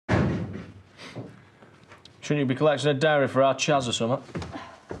Shouldn't you be collecting a dairy for our Chaz or something?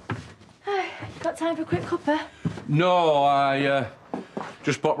 Got time for a quick cuppa? No, I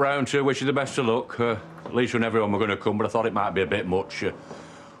just popped round to wish you the best of luck. At least when everyone were going to come, but I thought it might be a bit much.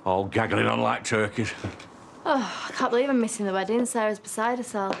 All gaggling on like turkeys. Oh, I can't believe I'm missing the wedding. Sarah's beside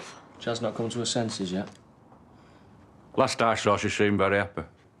herself. Chaz not come to her senses yet. Last I saw, she seemed very happy.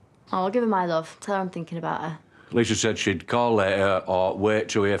 Oh, I'll give her my love. Tell her I'm thinking about her. Lisa said she'd call later or wait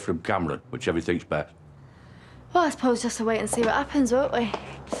to hear from Cameron, whichever you think's best. Well, I suppose just to wait and see what happens, won't we?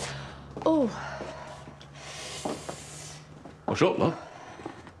 Oh. What's up, love?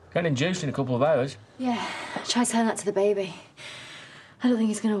 Getting induced in a couple of hours. Yeah, try telling that to the baby. I don't think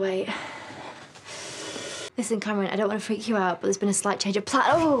he's going to wait. Listen, Cameron, I don't want to freak you out, but there's been a slight change of plan.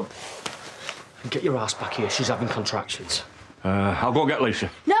 Oh! Get your ass back here. She's having contractions. I'll go get Lisa.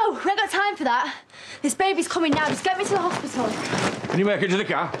 No, we haven't got time for that. This baby's coming now. Just get me to the hospital. Can you make it to the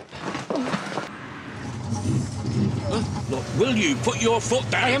car? Look, will you put your foot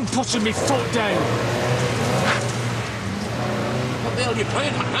down? I am putting my foot down. What the hell are you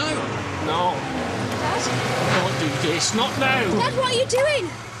playing at now? No. Dad? Don't do this. Not now. Dad, what are you doing?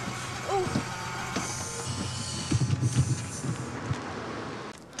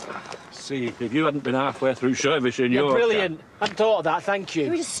 See, if you hadn't been halfway through servicing your... Brilliant. Hadn't thought of that, thank you.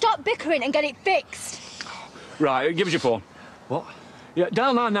 Can we just stop bickering and get it fixed? Right, give us your phone. What? Yeah,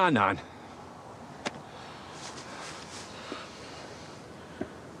 dial 999.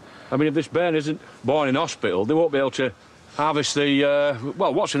 I mean, if this bairn isn't born in hospital, they won't be able to harvest the,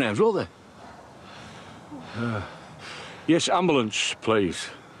 well, what's her names, will they? Yes, ambulance, please.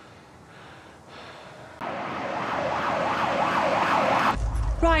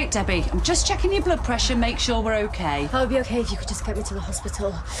 Right, Debbie, I'm just checking your blood pressure, make sure we're OK. That would be OK if you could just get me to the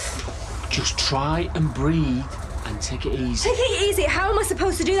hospital. Just try and breathe and take it easy. Take it easy. How am I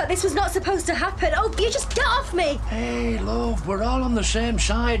supposed to do that? This was not supposed to happen. Oh, you just get off me. Hey, love, we're all on the same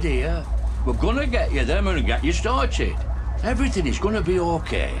side here. We're gonna get you them and get you started. Everything is gonna be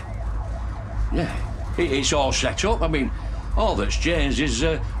OK. Yeah, it's all set up. I mean, all that's changed is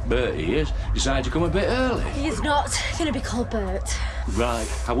Bertie has decided to come a bit early. He's not going to be called Bert. Right,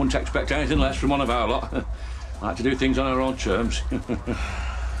 I wouldn't expect anything less from one of our lot. Like to do things on our own terms.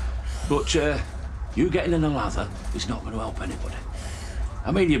 But you getting in a lather is not going to help anybody.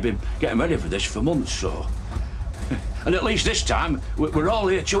 I mean, you've been getting ready for this for months, so... And at least this time, we're all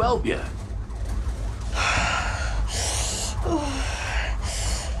here to help you.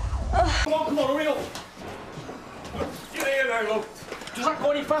 Come on, hurry up. You're here now, love. Does that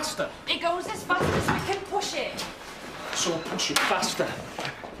go any faster? It goes as fast as we can push it. So push it faster.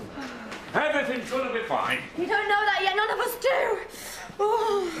 Everything's going to be fine. You don't know that yet. None of us do.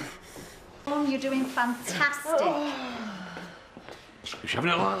 Oh. Mum, you're doing fantastic. She's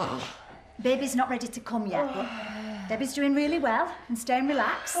having it like that. Baby's not ready to come yet, but Debbie's doing really well and staying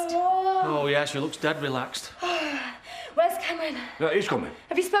relaxed. Oh, yeah, she looks dead relaxed. Where's Cameron? He's coming.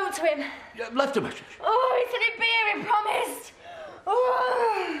 Have you spoken to him? Yeah, left a message. Oh, he said he'd be here, he promised.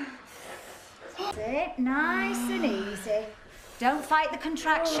 Oh. Sit nice and easy. Don't fight the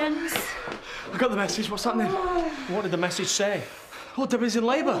contractions. I got the message. What's happening? What did the message say? Oh, Debbie's in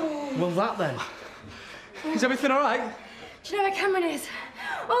labour. Well, that then. Is everything all right? Do you know where Cameron is?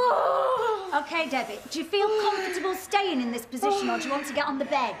 Oh. OK, Debbie, do you feel comfortable staying in this position or do you want to get on the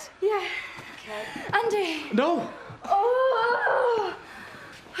bed? Yeah. OK. Andy. No. Oh.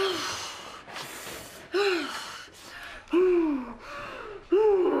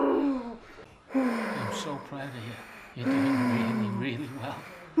 I'm so proud of you. You're doing really, really well.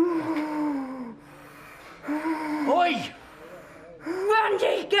 Oi!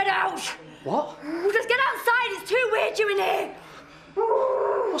 Andy, get out! What? Just get outside. It's too weird you in here.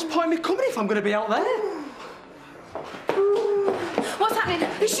 What's the point of me coming if I'm going to be out there? What's happening?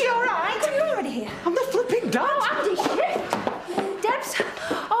 Is she all right? Are you already here? I'm the flipping dad. Oh, Andy, shit! Debs?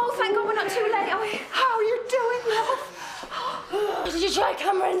 Oh, thank God we're not too late, are we? How are you doing, love? Did you try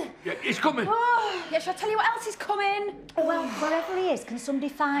Cameron? Yeah, he's coming. Oh, yeah, shall I tell you what else is coming? Well, wherever he is, can somebody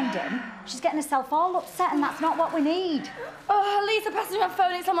find him? She's getting herself all upset and that's not what we need. Oh, Lisa passed me my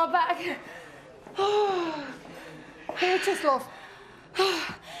phone. It's on my back. Oh. Here it is, love.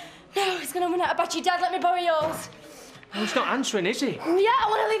 Oh. No, he's going to run out of battery. Dad, let me borrow yours. Oh, he's not answering, is he? Yeah, I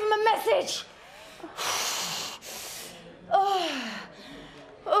want to leave him a message. Oh.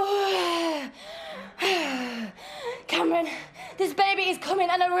 Oh. Cameron, this baby is coming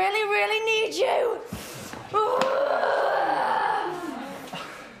and I really, really need you.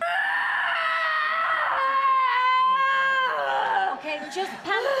 OK, just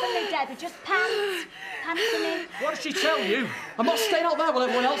pant for me, Debbie, just pant. Pant for me. What did she tell you? I'm not staying out there while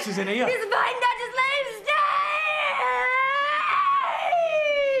everyone else is in here. He's fine, Dad, just let him stay.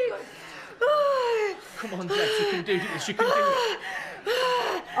 Come on, Debs, you can do this, you can do it.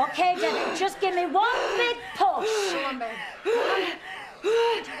 OK, Debbie, just give me one big push. Come on, babe.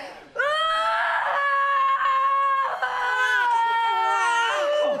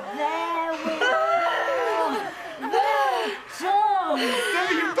 There we go. Well done.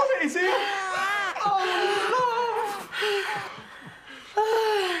 Debbie, you've done it, is it?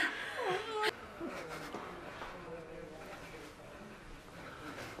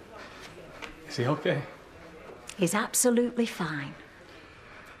 Is he okay? He's absolutely fine.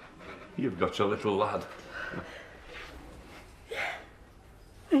 You've got a little lad.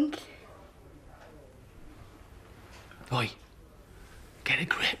 Thank you. Oi, get a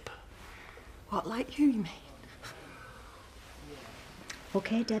grip. What, like you mean?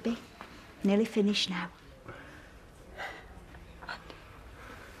 OK, Debbie, nearly finished now.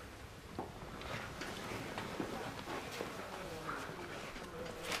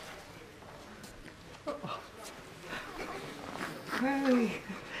 Hey,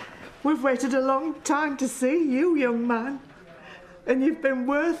 we've waited a long time to see you, young man. And you've been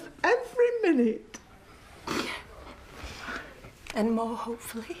worth every minute. And more,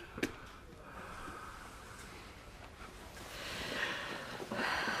 hopefully.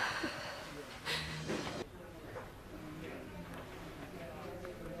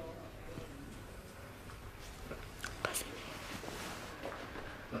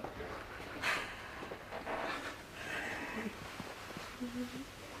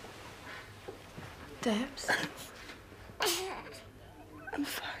 Debs? I'm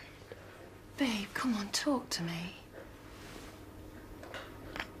fine. Babe, come on, talk to me.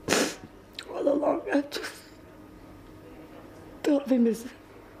 All along, I just thought of him as,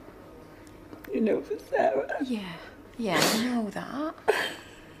 for Sarah. Yeah, I know that.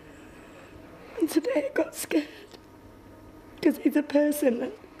 And today I got scared. Because he's a person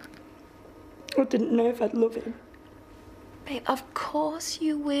and I didn't know if I'd love him. Babe, of course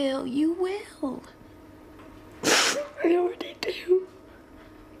you will. You will. I already do.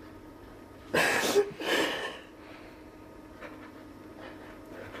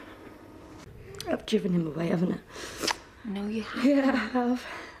 I've driven him away, haven't I? No, you haven't. Yeah, I have.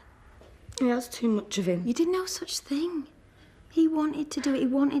 He has too much of him. You did no such thing. He wanted to do it. He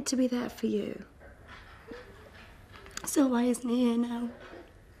wanted to be there for you. So why isn't he here now?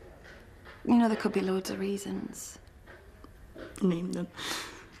 You know, there could be loads of reasons. Name them.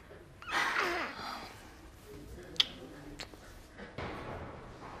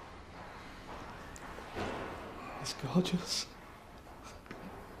 It's gorgeous.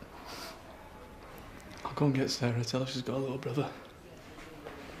 I'll go and get Sarah, tell her she's got a little brother.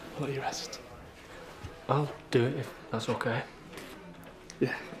 I'll let you rest. I'll do it if that's okay.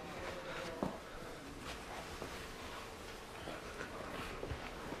 Yeah.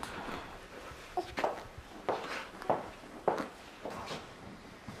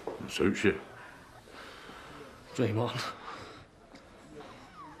 Suits you. Dream on.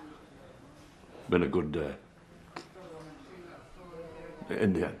 Been a good day.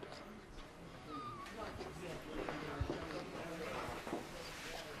 In the end.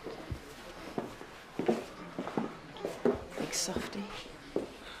 Big softy.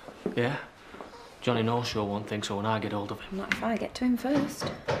 Yeah? Johnny knows sure won't think so when I get hold of him. Not if I get to him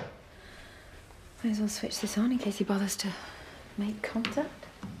first. Might as well switch this on in case he bothers to make contact.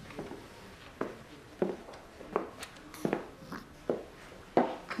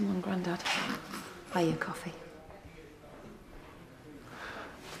 Come on, Grandad. Buy you coffee.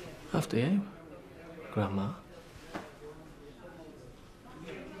 After you, Grandma.